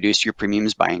you could reduce your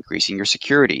premiums by increasing your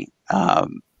security.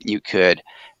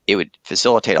 It would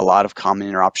facilitate a lot of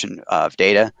common interoption of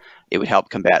data. It would help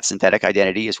combat synthetic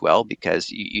identity as well, because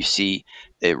you see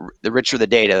the richer the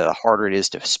data, the harder it is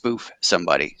to spoof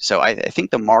somebody. So I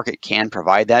think the market can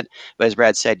provide that. But as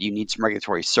Brad said, you need some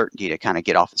regulatory certainty to kind of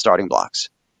get off the starting blocks.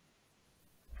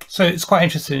 So it's quite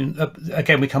interesting.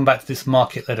 Again, we come back to this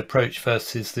market-led approach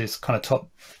versus this kind of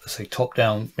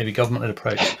top-down, maybe government-led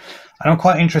approach. And I'm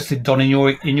quite interested, Don, in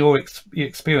your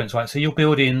experience, right? So you're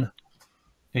building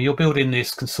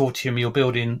this consortium. You're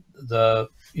building the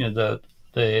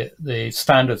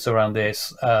standards around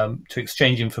this to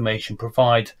exchange information,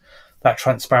 provide that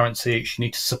transparency. You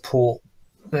need to support,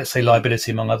 let's say,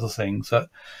 liability, among other things.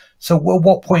 So at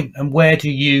what point and where do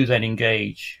you then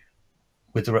engage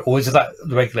with or is that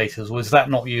the regulators, or is that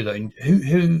not you?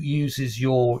 Who uses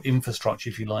your infrastructure,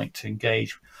 if you like, to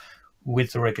engage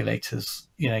with the regulators,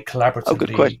 collaboratively? Oh,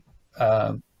 good question.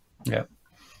 Yeah.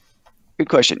 Good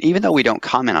question. Even though we don't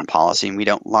comment on policy and we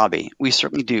don't lobby, we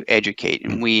certainly do educate,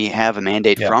 and we have a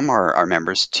mandate from our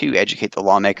members to educate the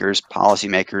lawmakers,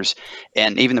 policymakers,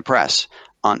 and even the press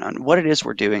on what it is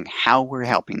we're doing, how we're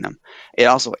helping them. It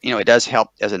also, it does help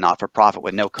as a not-for-profit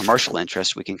with no commercial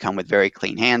interest. We can come with very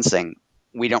clean hands saying,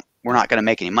 we're not going to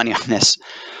make any money on this,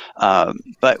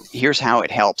 but here's how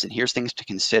it helps, and here's things to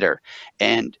consider.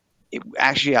 And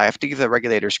actually, I have to give the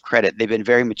regulators credit. They've been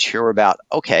very mature about,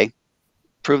 okay,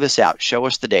 prove this out, show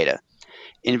us the data.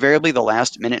 Invariably, the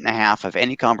last minute and a half of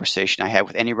any conversation I have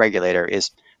with any regulator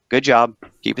is, good job,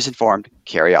 keep us informed,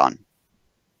 carry on.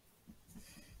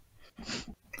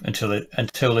 Until they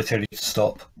tell you to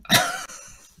stop.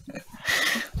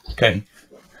 Okay.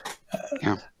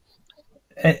 Yeah.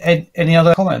 Any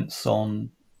other comments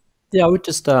on? Yeah, I would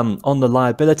just on the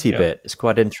liability bit. It's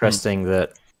quite interesting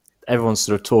that everyone's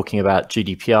sort of talking about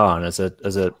GDPR, and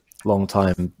as a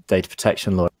long-time data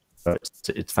protection lawyer,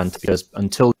 it's fantastic, because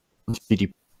until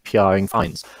GDPR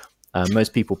fines,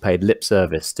 most people paid lip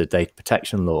service to data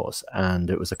protection laws, and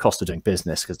it was a cost of doing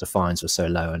business because the fines were so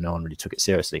low and no one really took it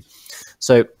seriously.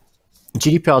 So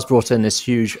GDPR has brought in this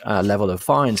huge level of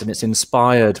fines, and it's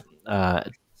inspired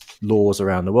laws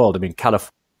around the world. I mean,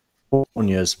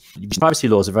 California's privacy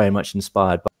laws are very much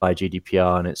inspired by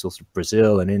GDPR, and it's also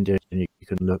Brazil and India, and you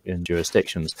can look in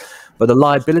jurisdictions. But the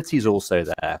liability is also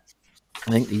there.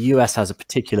 I think the US has a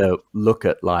particular look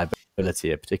at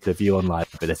liability, a particular view on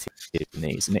liability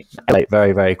needs, and it can escalate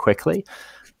very, very quickly.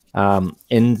 You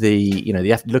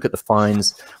have to look at the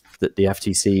fines that the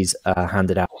FTC's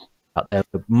handed out there.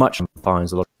 Much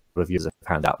fines a lot of users have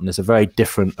handed out, and there's a very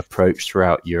different approach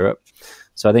throughout Europe.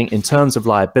 So I think in terms of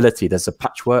liability, there's a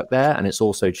patchwork there, and it's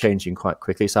also changing quite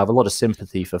quickly. So I have a lot of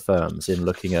sympathy for firms in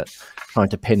looking at trying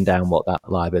to pin down what that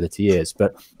liability is.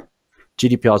 But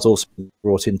GDPR is also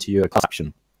brought into your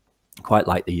action, quite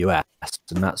like the US,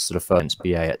 and that's sort of firms,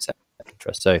 BA, etc.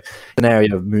 So an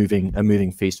area of a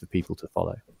moving feast for people to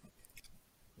follow.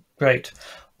 Great.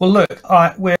 Well, look,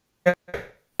 we're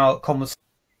our conversation.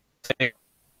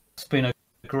 It's been a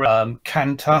great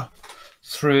canter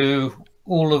through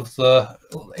all of the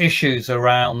issues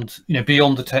around,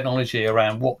 beyond the technology,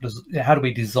 around how do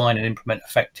we design and implement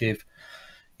effective,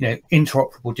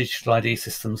 interoperable digital ID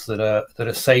systems that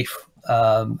are safe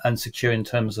and secure in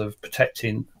terms of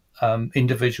protecting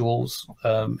individuals,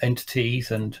 entities,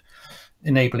 and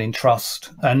enabling trust.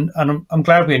 And I'm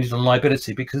glad we ended on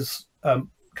liability, because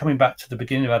coming back to the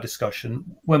beginning of our discussion,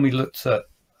 when we looked at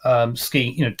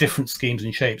different schemes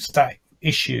and shapes, that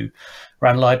issue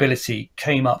around liability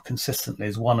came up consistently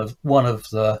as one of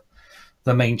the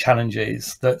main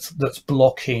challenges that's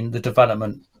blocking the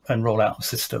development and rollout of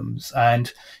systems.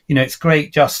 And it's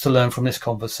great just to learn from this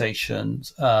conversation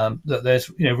that there's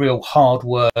real hard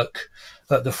work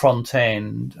at the front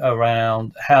end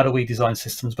around how do we design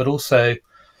systems, but also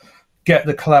get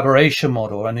the collaboration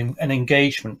model and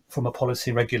engagement from the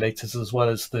policy regulators as well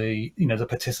as the the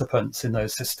participants in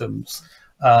those systems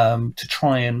to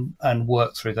try and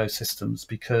work through those systems,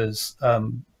 because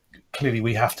clearly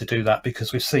we have to do that,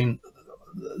 because we've seen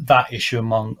that issue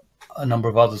among a number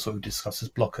of others that we've discussed as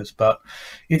blockers. But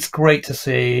it's great to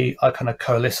see a kind of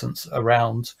coalescence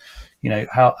around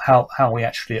how we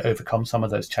actually overcome some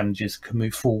of those challenges, can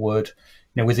move forward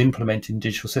with implementing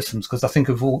digital systems, because I think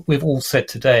we've all said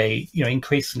today,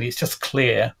 increasingly it's just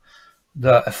clear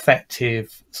that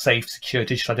effective, safe, secure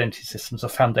digital identity systems are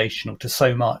foundational to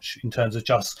so much in terms of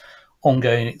just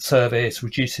ongoing service,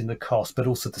 reducing the cost, but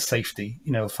also the safety,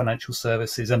 of financial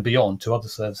services and beyond to other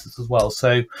services as well.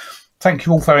 So thank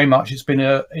you all very much. It's been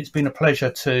a pleasure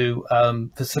to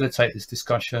facilitate this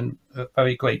discussion.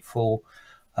 Very grateful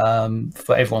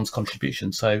for everyone's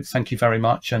contribution. So thank you very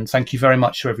much, and thank you very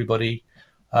much to everybody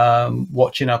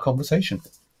watching our conversation.